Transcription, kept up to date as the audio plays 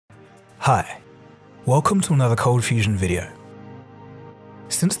Hi, welcome to another ColdFusion video.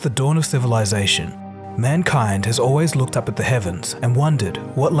 Since the dawn of civilization, mankind has always looked up at the heavens and wondered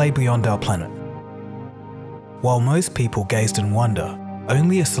what lay beyond our planet. While most people gazed in wonder,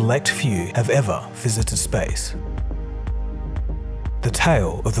 only a select few have ever visited space. The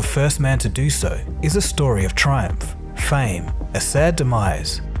tale of the first man to do so is a story of triumph, fame, a sad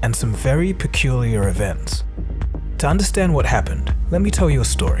demise, and some very peculiar events. To understand what happened, let me tell you a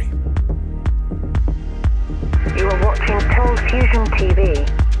story. You are watching ColdFusion TV.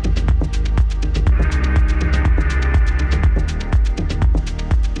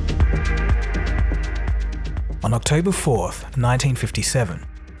 On October 4th, 1957,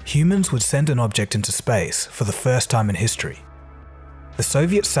 humans would send an object into space for the first time in history. The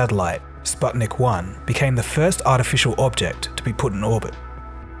Soviet satellite, Sputnik 1, became the first artificial object to be put in orbit.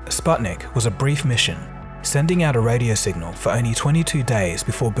 Sputnik was a brief mission, sending out a radio signal for only 22 days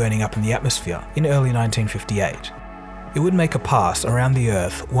before burning up in the atmosphere in early 1958. It would make a pass around the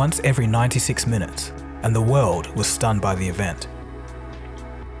Earth once every 96 minutes, and the world was stunned by the event.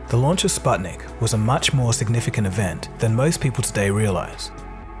 The launch of Sputnik was a much more significant event than most people today realize.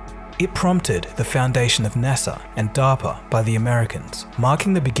 It prompted the foundation of NASA and DARPA by the Americans,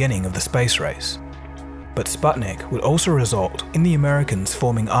 marking the beginning of the space race. But Sputnik would also result in the Americans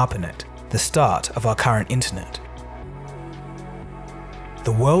forming ARPANET, the start of our current internet.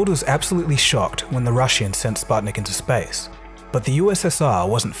 The world was absolutely shocked when the Russians sent Sputnik into space, but the USSR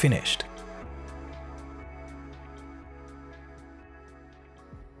wasn't finished.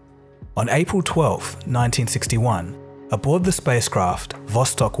 On April 12, 1961, aboard the spacecraft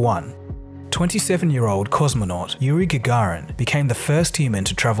Vostok 1, 27-year-old cosmonaut Yuri Gagarin became the first human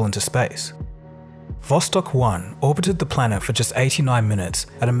to travel into space. Vostok 1 orbited the planet for just 89 minutes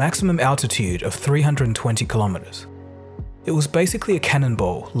at a maximum altitude of 320 kilometers. It was basically a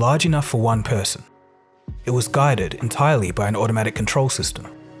cannonball large enough for one person. It was guided entirely by an automatic control system.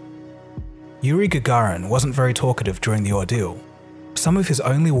 Yuri Gagarin wasn't very talkative during the ordeal. Some of his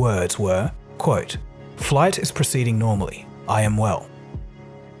only words were, quote, "Flight is proceeding normally. I am well."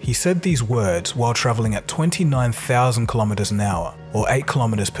 He said these words while traveling at 29,000 kilometers an hour, or 8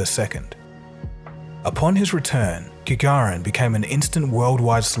 kilometers per second. Upon his return, Gagarin became an instant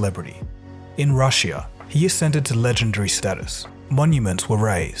worldwide celebrity. In Russia, he ascended to legendary status. Monuments were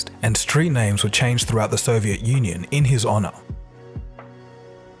raised, and street names were changed throughout the Soviet Union in his honor.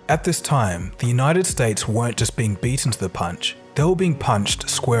 At this time, the United States weren't just being beaten to the punch, they were being punched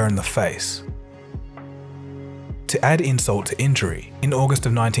square in the face. To add insult to injury, in August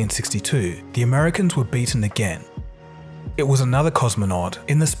of 1962, the Americans were beaten again. It was another cosmonaut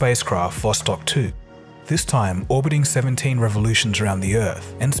in the spacecraft Vostok 2, this time orbiting 17 revolutions around the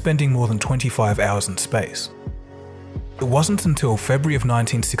Earth and spending more than 25 hours in space. It wasn't until February of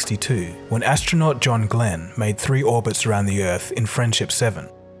 1962 when astronaut John Glenn made 3 orbits around the Earth in Friendship 7.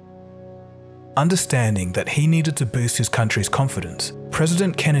 Understanding that he needed to boost his country's confidence,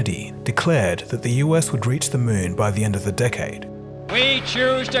 President Kennedy declared that the US would reach the moon by the end of the decade. We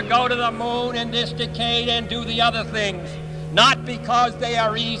choose to go to the moon in this decade and do the other things, not because they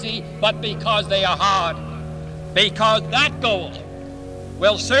are easy, but because they are hard. Because that goal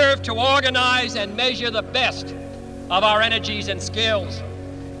will serve to organize and measure the best of our energies and skills.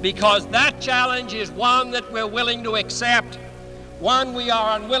 Because that challenge is one that we're willing to accept, one we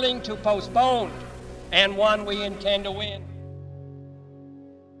are unwilling to postpone, and one we intend to win.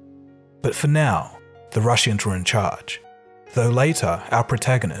 But for now, the Russians were in charge, though later our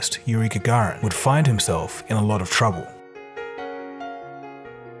protagonist, Yuri Gagarin, would find himself in a lot of trouble.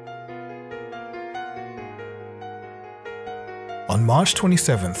 On March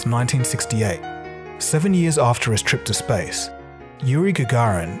 27, 1968, 7 years after his trip to space, Yuri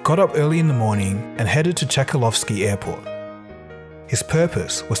Gagarin got up early in the morning and headed to Chekhovsky Airport. His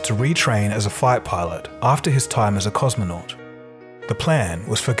purpose was to retrain as a fight pilot after his time as a cosmonaut. The plan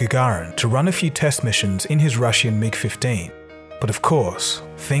was for Gagarin to run a few test missions in his Russian MiG-15, but of course,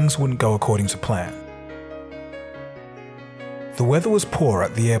 things wouldn't go according to plan. The weather was poor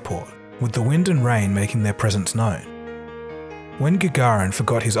at the airport, with the wind and rain making their presence known. When Gagarin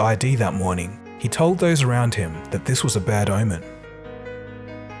forgot his ID that morning, he told those around him that this was a bad omen.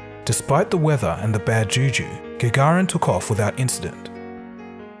 Despite the weather and the bad juju, Gagarin took off without incident.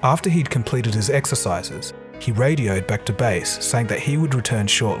 After he'd completed his exercises, he radioed back to base saying that he would return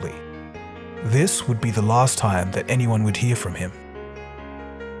shortly. This would be the last time that anyone would hear from him.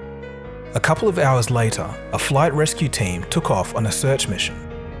 A couple of hours later, a flight rescue team took off on a search mission.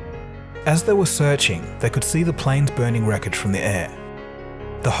 As they were searching, they could see the plane's burning wreckage from the air.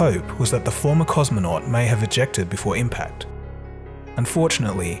 The hope was that the former cosmonaut may have ejected before impact.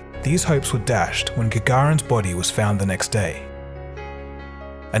 Unfortunately, these hopes were dashed when Gagarin's body was found the next day.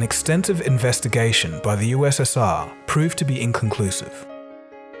 An extensive investigation by the USSR proved to be inconclusive.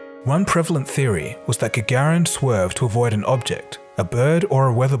 One prevalent theory was that Gagarin swerved to avoid an object, a bird or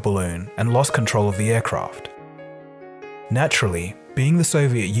a weather balloon, and lost control of the aircraft. Naturally, being the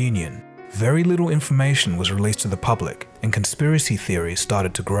Soviet Union, very little information was released to the public and conspiracy theories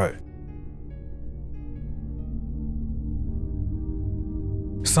started to grow.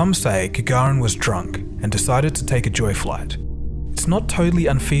 Some say Gagarin was drunk and decided to take a joy flight. It's not totally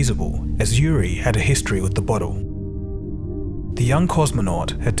unfeasible, as Yuri had a history with the bottle. The young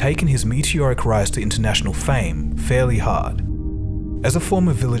cosmonaut had taken his meteoric rise to international fame fairly hard. As a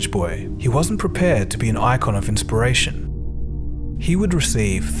former village boy, he wasn't prepared to be an icon of inspiration. He would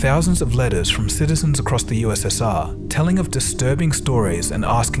receive thousands of letters from citizens across the USSR telling of disturbing stories and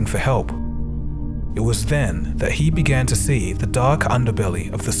asking for help. It was then that he began to see the dark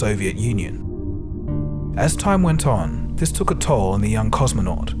underbelly of the Soviet Union. As time went on, this took a toll on the young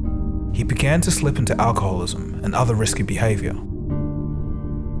cosmonaut. He began to slip into alcoholism and other risky behavior.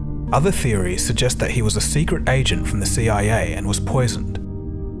 Other theories suggest that he was a secret agent from the CIA and was poisoned.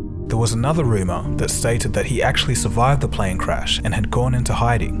 There was another rumor that stated that he actually survived the plane crash and had gone into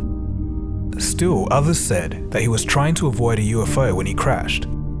hiding. Still, others said that he was trying to avoid a UFO when he crashed.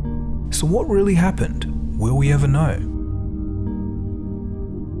 So what really happened? Will we ever know?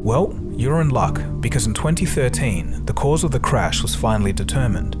 Well, you're in luck, because in 2013, the cause of the crash was finally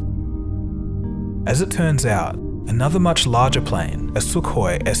determined. As it turns out, another much larger plane, a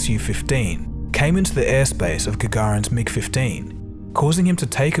Sukhoi Su-15, came into the airspace of Gagarin's MiG-15, causing him to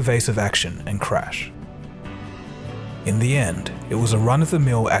take evasive action and crash. In the end, it was a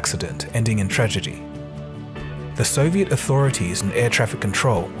run-of-the-mill accident ending in tragedy. The Soviet authorities and air traffic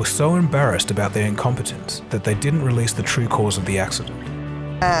control were so embarrassed about their incompetence that they didn't release the true cause of the accident.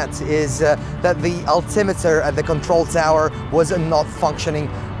 That is that the altimeter at the control tower was not functioning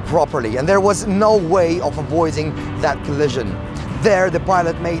properly, and there was no way of avoiding that collision. There, the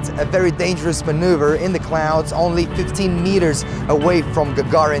pilot made a very dangerous maneuver in the clouds only 15 meters away from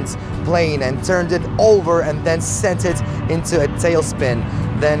Gagarin's plane and turned it over and then sent it into a tailspin.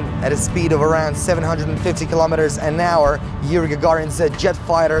 Then, at a speed of around 750 kilometers an hour, Yuri Gagarin's jet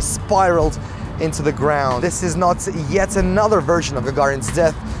fighter spiraled into the ground. This is not yet another version of Gagarin's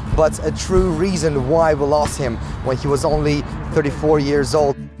death, but a true reason why we lost him when he was only 34 years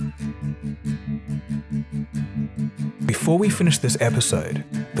old. Before we finish this episode,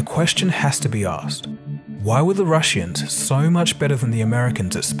 the question has to be asked. Why were the Russians so much better than the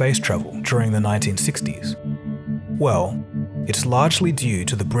Americans at space travel during the 1960s? Well, it's largely due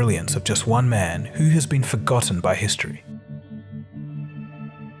to the brilliance of just one man who has been forgotten by history.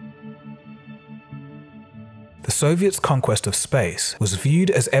 The Soviets' conquest of space was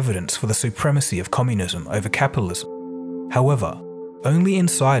viewed as evidence for the supremacy of communism over capitalism. However, only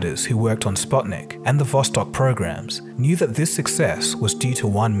insiders who worked on Sputnik and the Vostok programs knew that this success was due to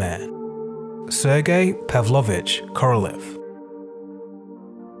one man, Sergei Pavlovich Korolev.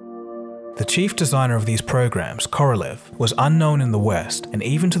 The chief designer of these programs, Korolev, was unknown in the West and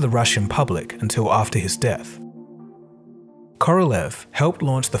even to the Russian public until after his death. Korolev helped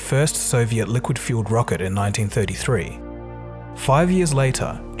launch the first Soviet liquid-fueled rocket in 1933. 5 years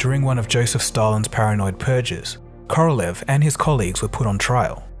later, during one of Joseph Stalin's paranoid purges, Korolev and his colleagues were put on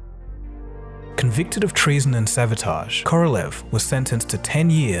trial. Convicted of treason and sabotage, Korolev was sentenced to 10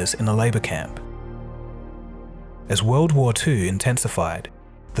 years in a labor camp. As World War II intensified,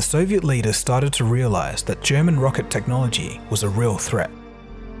 the Soviet leaders started to realize that German rocket technology was a real threat.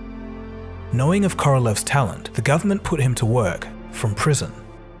 Knowing of Korolev's talent, the government put him to work from prison.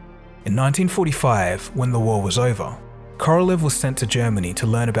 In 1945, when the war was over, Korolev was sent to Germany to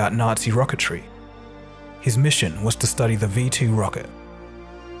learn about Nazi rocketry. His mission was to study the V-2 rocket.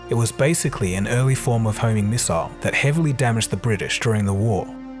 It was basically an early form of homing missile that heavily damaged the British during the war.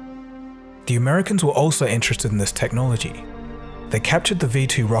 The Americans were also interested in this technology. They captured the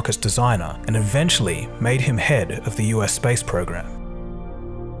V-2 rocket's designer and eventually made him head of the US space program.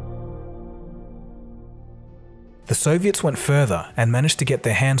 The Soviets went further and managed to get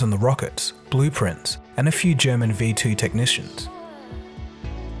their hands on the rockets, blueprints, and a few German V-2 technicians.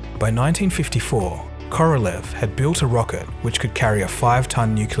 By 1954, Korolev had built a rocket which could carry a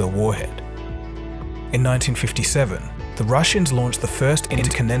 5-ton nuclear warhead. In 1957, the Russians launched the first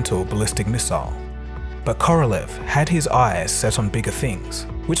intercontinental ballistic missile. But Korolev had his eyes set on bigger things,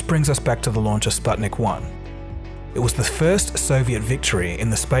 which brings us back to the launch of Sputnik 1. It was the first Soviet victory in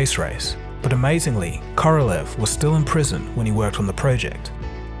the space race, but amazingly, Korolev was still in prison when he worked on the project.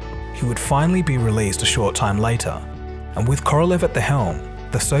 He would finally be released a short time later, and with Korolev at the helm,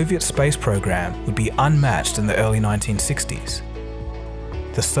 the Soviet space program would be unmatched in the early 1960s.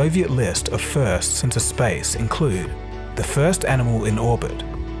 The Soviet list of firsts into space include the first animal in orbit,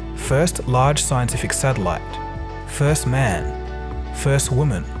 first large scientific satellite, first man, first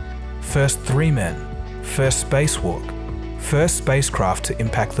woman, first 3 men, first spacewalk, first spacecraft to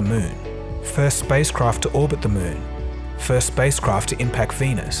impact the moon, first spacecraft to orbit the moon, first spacecraft to impact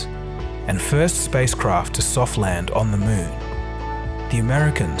Venus, and first spacecraft to soft land on the moon. The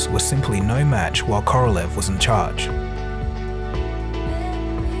Americans were simply no match while Korolev was in charge.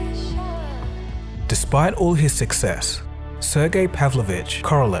 Despite all his success, Sergei Pavlovich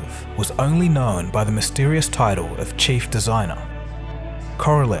Korolev was only known by the mysterious title of Chief Designer.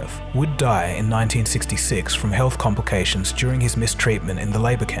 Korolev would die in 1966 from health complications during his mistreatment in the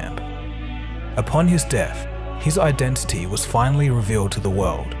labor camp. Upon his death, his identity was finally revealed to the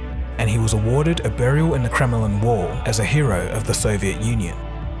world, and he was awarded a burial in the Kremlin wall as a hero of the Soviet Union.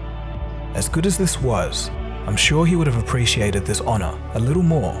 As good as this was, I'm sure he would have appreciated this honor a little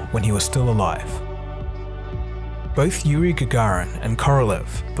more when he was still alive. Both Yuri Gagarin and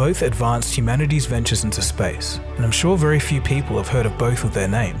Korolev both advanced humanity's ventures into space, and I'm sure very few people have heard of both of their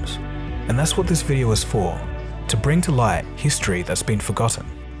names. And that's what this video is for, to bring to light history that's been forgotten.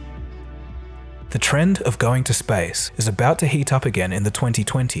 The trend of going to space is about to heat up again in the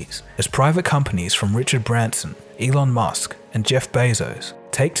 2020s as private companies from Richard Branson, Elon Musk, and Jeff Bezos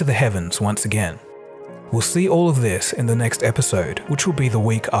take to the heavens once again. We'll see all of this in the next episode, which will be the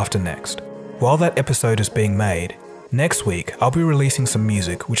week after next. While that episode is being made, next week I'll be releasing some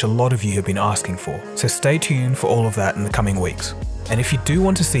music which a lot of you have been asking for, so stay tuned for all of that in the coming weeks. And if you do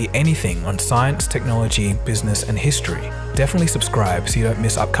want to see anything on science, technology, business and history, definitely subscribe so you don't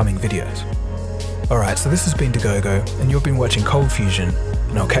miss upcoming videos. Alright, so this has been Dagogo, and you've been watching ColdFusion,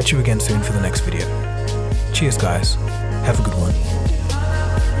 and I'll catch you again soon for the next video. Cheers guys, have a good one.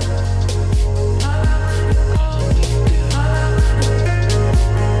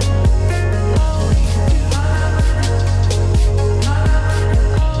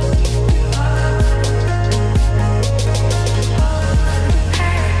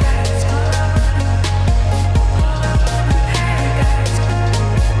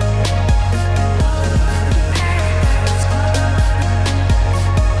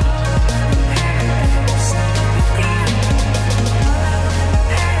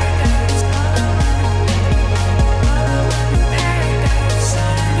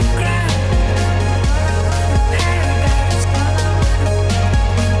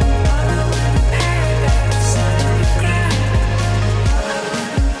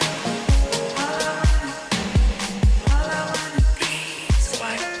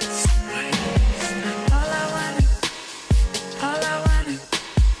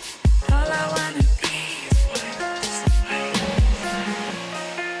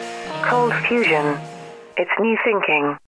 ColdFusion. It's new thinking.